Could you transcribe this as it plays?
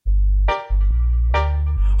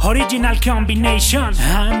Original combination.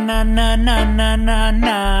 Na na na na na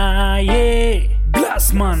na, yeah.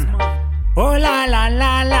 Glassman. Oh la la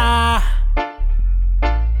la la.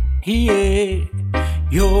 Yeah.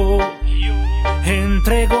 Yo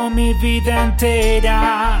entrego mi vida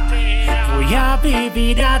entera. Voy a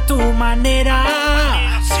vivir a tu manera.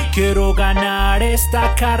 Quiero ganar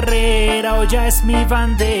esta carrera, o ya es mi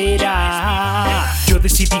bandera. Yo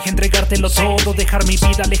decidí entregártelo todo, dejar mi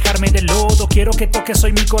vida, alejarme del lodo. Quiero que toques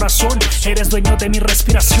hoy mi corazón. Eres dueño de mi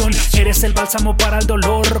respiración. Eres el bálsamo para el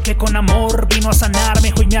dolor que con amor vino a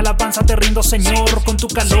sanarme. Hoy mi alabanza te rindo, Señor. Con tu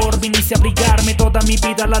calor viniste a abrigarme. Toda mi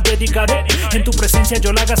vida la dedicaré. En tu presencia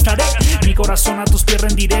yo la gastaré. Mi corazón a tus pies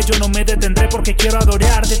rendiré. Yo no me detendré porque quiero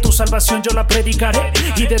adorar. De tu salvación yo la predicaré.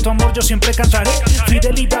 Y de tu amor yo siempre cantaré.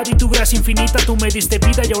 Fidelidad y tu gracia infinita, tú me diste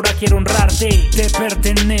vida y ahora quiero honrarte. Te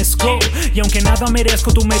pertenezco y aunque nada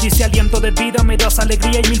merezco, tú me diste aliento de vida. Me das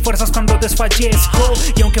alegría y mil fuerzas cuando desfallezco.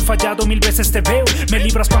 Y aunque fallado mil veces te veo, me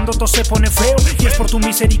libras cuando todo se pone feo. Y es por tu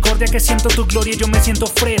misericordia que siento tu gloria y yo me siento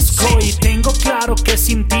fresco. Y tengo claro que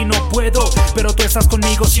sin ti no puedo, pero tú estás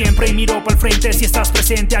conmigo siempre y miro para el frente. Si estás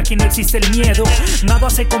presente aquí no existe el miedo. Nada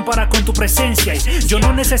se compara con tu presencia. Yo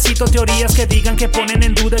no necesito teorías que digan, que ponen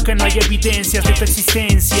en duda que no hay evidencias de tu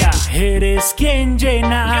existencia. Eres quien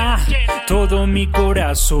llena todo mi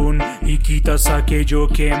corazón y quitas aquello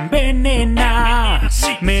que envenena.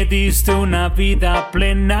 Me diste una vida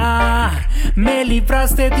plena, me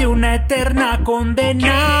libraste de una eterna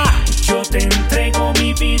condena. Yo te entrego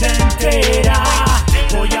mi vida entera.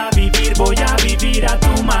 Voy a vivir a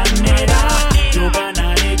tu manera.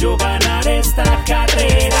 Yo ganaré esta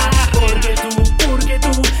carrera. Porque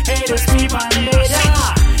tú eres mi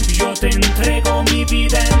bandera. Yo te entrego mi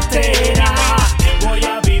vida entera. Voy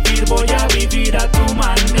a vivir a tu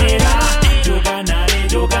manera.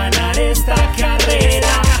 Yo ganaré esta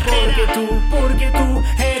carrera. Porque tú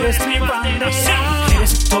eres mi bandera.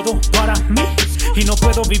 Eres todo para mí y no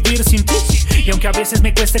puedo vivir sin ti. Y aunque a veces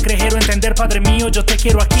me cueste creer o entender, Padre mío, yo te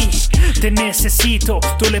quiero aquí. Te necesito,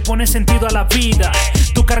 tú le pones sentido a la vida.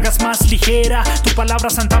 Tú cargas más ligera, tu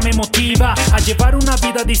palabra santa me motiva a llevar una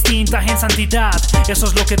vida distinta en santidad. Eso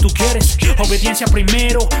es lo que tú quieres, obediencia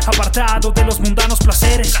primero, apartado de los mundanos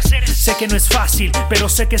placeres. Sé que no es fácil, pero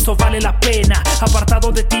sé que esto vale la pena.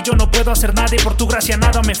 Apartado de ti yo no puedo hacer nada y por tu gracia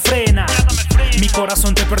nada me frena. Mi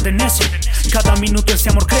corazón te pertenece, cada minuto ese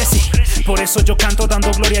amor crece. Por eso yo canto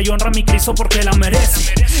dando gloria y honra a mi Cristo porque la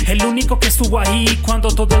merece. El único que estuvo ahí cuando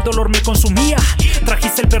todo el dolor me consumía.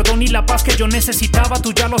 Trajiste el perdón y la paz que yo necesitaba,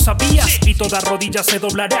 tú ya lo sabías. Y toda rodilla se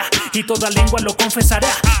doblará y toda lengua lo confesará,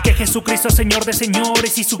 que Jesucristo es Señor de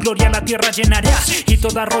señores y su gloria la tierra llenará. Y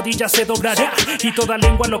toda rodilla se doblará y toda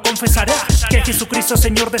lengua lo confesará, que Jesucristo es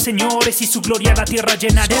Señor de señores y su gloria la tierra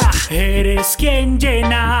llenará. Eres quien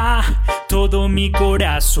llena todo mi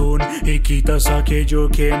corazón y quitas aquello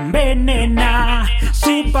que envenena.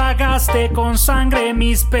 Tú pagaste con sangre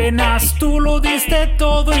mis penas, tú lo diste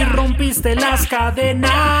todo y rompiste las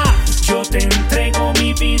cadenas. Yo te entrego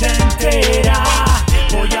mi vida entera.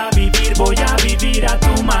 Voy a vivir a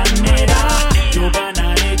tu manera.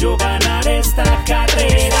 Yo ganaré esta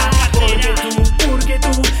carrera. Porque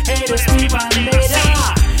tú eres mi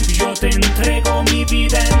bandera. Yo te entrego mi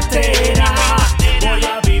vida entera. Voy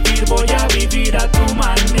a vivir a tu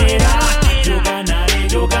manera.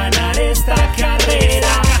 Yo ganaré esta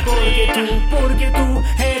carrera. Porque tú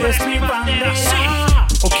eres mi bandera.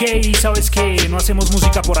 Ok, sabes que no hacemos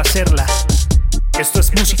música por hacerla. Esto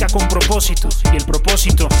es música con propósito. Y el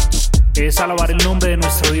propósito es alabar el nombre de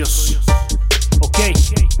nuestro Dios. Ok,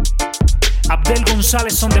 Avdel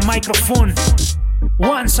González on the microphone.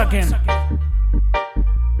 Once again,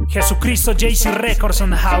 Jesucristo Jc Records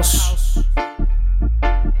on the house.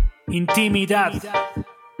 Intimidad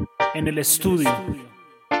en el estudio.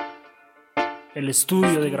 El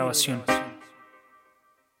estudio de grabación.